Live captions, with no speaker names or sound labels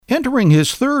Entering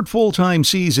his third full-time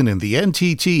season in the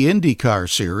NTT INDYCAR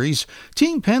Series,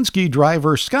 Team Penske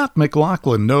driver Scott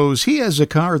McLaughlin knows he has a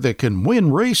car that can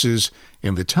win races,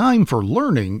 and the time for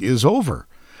learning is over.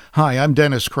 Hi, I'm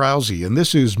Dennis Krause, and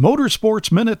this is Motorsports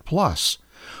Minute Plus.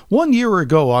 1 year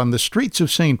ago on the streets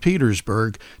of St.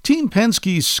 Petersburg, Team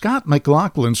Penske's Scott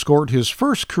McLaughlin scored his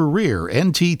first career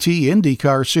NTT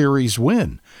INDYCAR Series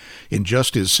win. In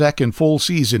just his second full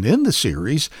season in the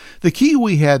series, the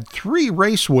Kiwi had 3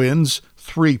 race wins,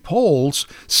 3 poles,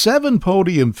 7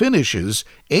 podium finishes,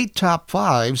 8 top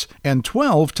 5s, and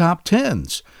 12 top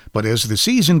 10s. But as the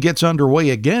season gets underway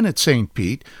again at St.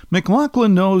 Pete,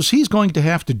 McLaughlin knows he's going to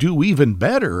have to do even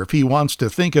better if he wants to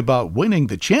think about winning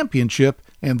the championship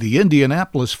and the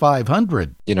Indianapolis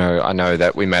 500. I know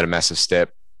that we made a massive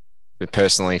step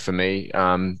personally for me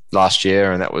last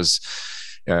year, and that was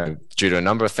due to a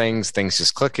number of things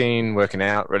just clicking, working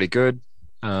out really good.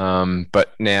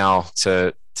 But now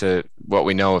to what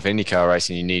we know of IndyCar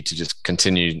racing, you need to just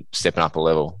continue stepping up a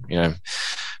level.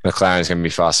 McLaren's going to be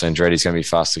faster, Andretti's going to be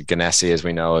faster. Ganassi, as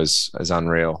we know, is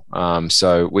unreal.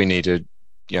 So we need to,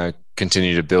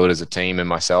 continue to build as a team and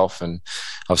myself. And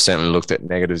I've certainly looked at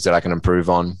negatives that I can improve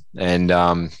on, and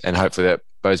hopefully that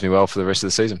bodes me well for the rest of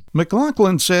the season.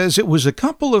 McLaughlin says it was a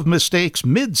couple of mistakes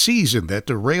mid-season that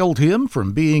derailed him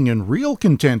from being in real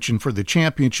contention for the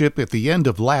championship at the end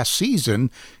of last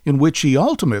season, in which he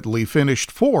ultimately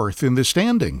finished 4th in the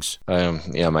standings.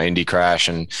 My Indy crash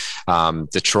and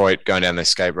Detroit going down the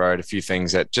escape road, a few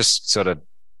things that just sort of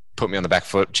put me on the back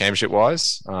foot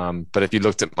championship-wise. But if you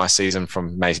looked at my season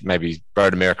from maybe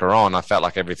Road America on, I felt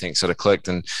like everything sort of clicked,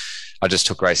 and I just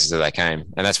took races as they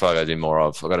came, and that's what I've got to do more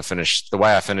of. I've got to finish the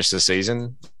way I finished the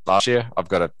season last year. I've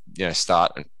got to,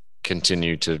 start and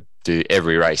continue to do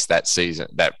every race that season,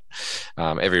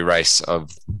 every race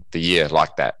of the year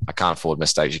like that. I can't afford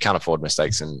mistakes. You can't afford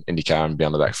mistakes in IndyCar and be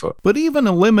on the back foot. But even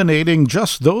eliminating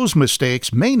just those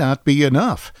mistakes may not be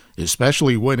enough,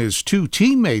 especially when his 2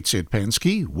 teammates at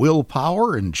Penske, Will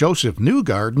Power and Joseph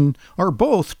Newgarden, are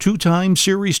both 2-time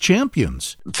series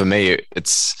champions. For me,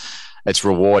 it's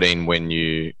rewarding when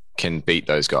you can beat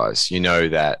those guys. You know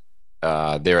that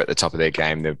they're at the top of their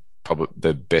game. They're probably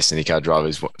the best IndyCar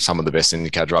drivers, some of the best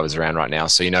IndyCar drivers around right now.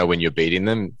 So when you're beating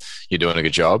them, you're doing a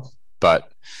good job.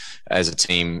 But as a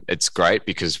team, it's great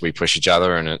because we push each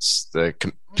other, and it's the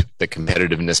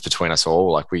competitiveness between us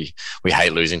all. Like we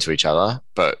hate losing to each other,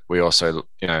 but we also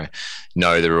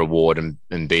know the reward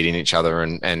in beating each other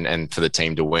and for the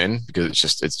team to win,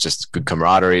 because it's just good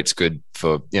camaraderie. It's good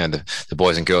for the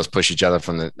boys and girls push each other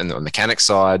from the mechanic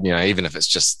side. Even if it's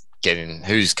just getting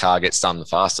whose car gets done the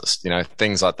fastest,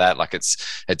 things like that. Like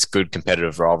it's good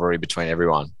competitive rivalry between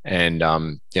everyone, and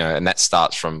and that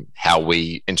starts from how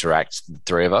we interact, the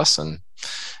 3 of us, and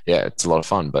it's a lot of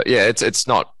fun. But it's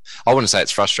not. I wouldn't say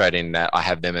it's frustrating that I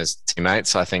have them as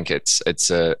teammates. I think it's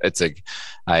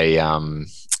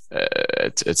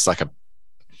like a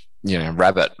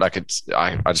rabbit. Like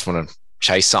I just want to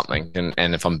chase something,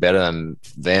 and if I'm better than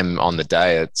them on the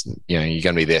day, it's you're going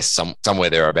to be there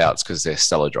somewhere thereabouts because they're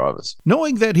stellar drivers.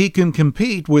 Knowing that he can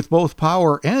compete with both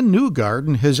Power and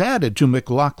Newgarden has added to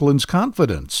McLaughlin's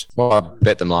confidence. Well, I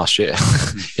bet them last year.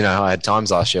 I had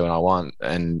times last year when I won,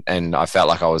 and I felt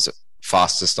like I was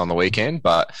fastest on the weekend,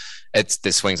 but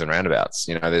there's swings and roundabouts.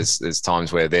 There's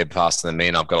times where they're faster than me,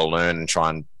 and I've got to learn and try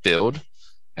and build.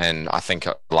 And I think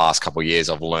the last couple of years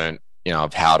I've learned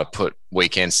of how to put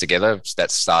weekends together.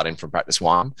 That's starting from practice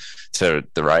 1 to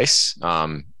the race,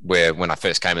 where when I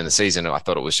first came in the season, I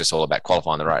thought it was just all about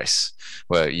qualifying the race,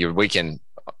 where your weekend,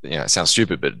 it sounds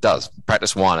stupid, but it does.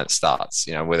 Practice 1, it starts,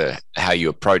 how you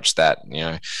approach that,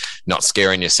 not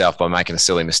scaring yourself by making a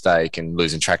silly mistake and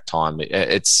losing track time.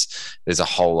 There's a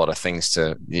whole lot of things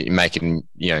to making,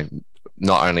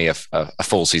 not only a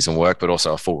full season work, but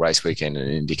also a full race weekend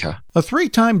in IndyCar. A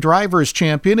 3-time drivers'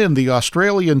 champion in the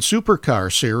Australian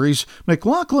Supercar Series,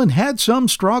 McLaughlin had some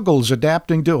struggles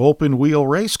adapting to open-wheel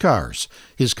race cars.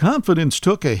 His confidence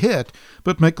took a hit,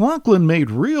 but McLaughlin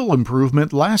made real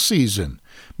improvement last season.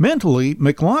 Mentally,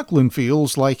 McLaughlin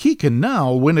feels like he can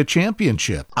now win a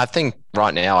championship. I think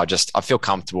right now I feel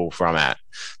comfortable where I'm at.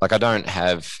 Like I don't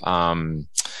have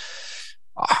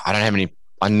any.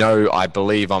 I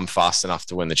believe I'm fast enough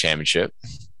to win the championship,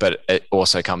 but it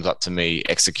also comes up to me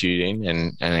executing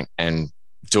and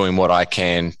doing what I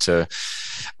can to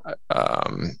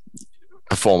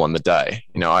perform on the day.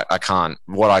 I can't.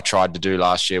 What I tried to do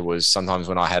last year was sometimes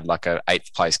when I had like a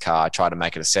 8th place car, I tried to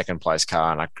make it a 2nd place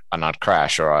car, and I'd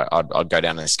crash, or I'd go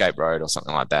down an escape road or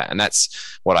something like that. And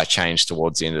that's what I changed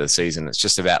towards the end of the season. It's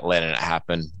just about letting it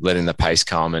happen, letting the pace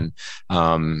come, and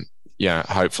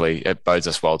hopefully it bodes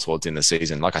us well towards the end of the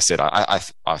season. Like I said,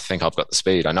 I think I've got the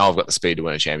speed. I know I've got the speed to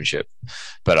win a championship,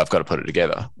 but I've got to put it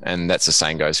together. And that's the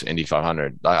same goes for Indy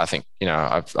 500. I think,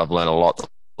 I've learned a lot the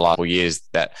last couple of years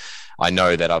that I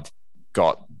know that I've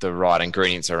got the right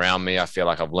ingredients around me. I feel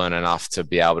like I've learned enough to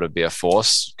be able to be a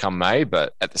force come May,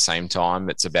 but at the same time,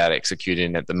 it's about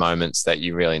executing at the moments that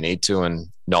you really need to and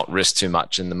not risk too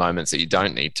much in the moments that you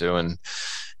don't need to. And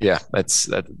yeah, that's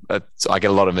I get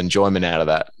a lot of enjoyment out of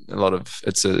that.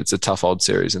 It's a tough old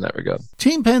series in that regard.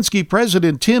 Team Penske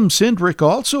president Tim Cindric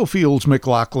also feels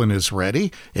McLaughlin is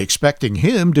ready, expecting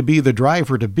him to be the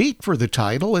driver to beat for the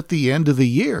title at the end of the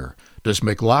year. Does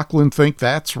McLaughlin think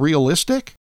that's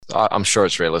realistic? I'm sure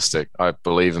it's realistic. I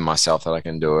believe in myself that I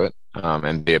can do it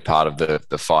and be a part of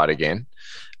the fight again.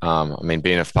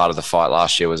 Being a part of the fight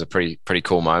last year was a pretty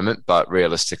cool moment, but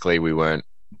realistically, we weren't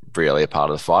really a part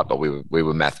of the fight, but we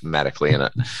were mathematically in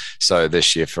it. So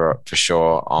this year, for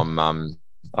sure, I'm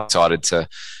excited to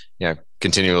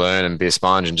continue to learn and be a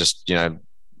sponge and just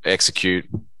execute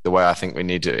the way I think we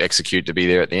need to execute to be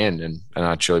there at the end, and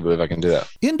I truly believe I can do that.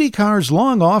 IndyCar's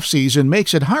long off-season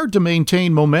makes it hard to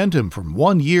maintain momentum from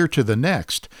one year to the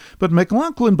next, but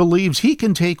McLaughlin believes he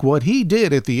can take what he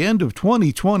did at the end of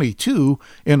 2022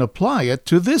 and apply it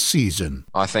to this season.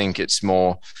 I think it's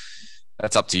more,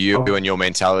 that's up to you and your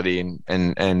mentality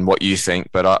and what you think,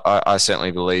 but I certainly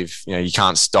believe you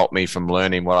can't stop me from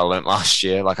learning what I learned last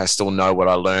year. Like, I still know what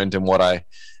I learned and what I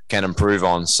can improve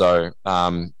on. So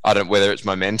I don't, whether it's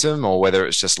momentum or whether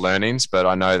it's just learnings, but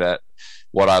I know that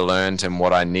what I learned and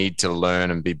what I need to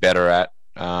learn and be better at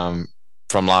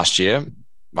from last year,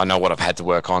 I know what I've had to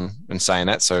work on in saying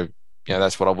that. So,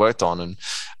 that's what I've worked on. And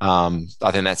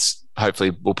I think that's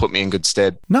hopefully will put me in good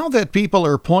stead. Now that people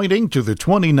are pointing to the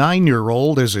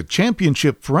 29-year-old as a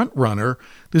championship frontrunner,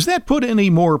 does that put any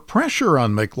more pressure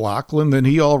on McLaughlin than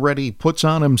he already puts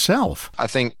on himself? I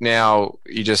think now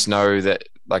you just know that,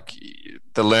 like,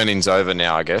 the learning's over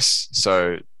now, I guess.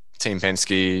 So Team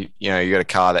Penske, you got a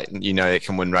car that it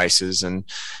can win races, and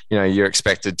you're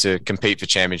expected to compete for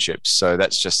championships. So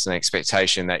that's just an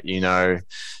expectation that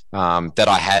that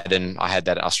I had, and I had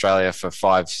that in Australia for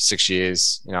 5-6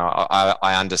 years.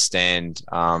 I understand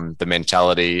the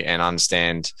mentality and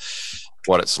understand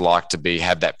what it's like to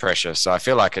have that pressure. So I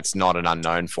feel like it's not an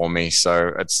unknown for me.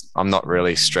 So I'm not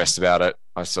really stressed about it.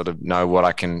 I sort of know what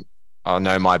I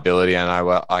know my ability. I know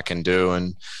what I can do,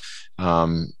 and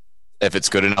if it's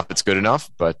good enough, it's good enough.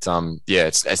 But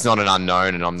it's not an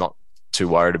unknown, and I'm not too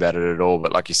worried about it at all.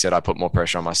 But like you said, I put more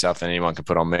pressure on myself than anyone can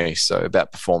put on me. So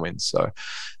about performing. So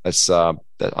that's I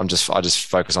just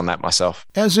focus on that myself.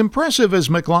 As impressive as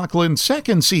McLaughlin's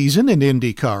second season in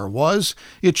IndyCar was,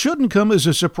 it shouldn't come as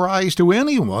a surprise to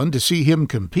anyone to see him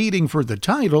competing for the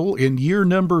title in year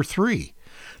number 3.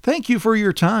 Thank you for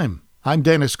your time. I'm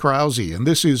Dennis Krause, and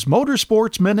this is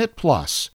Motorsports Minute Plus.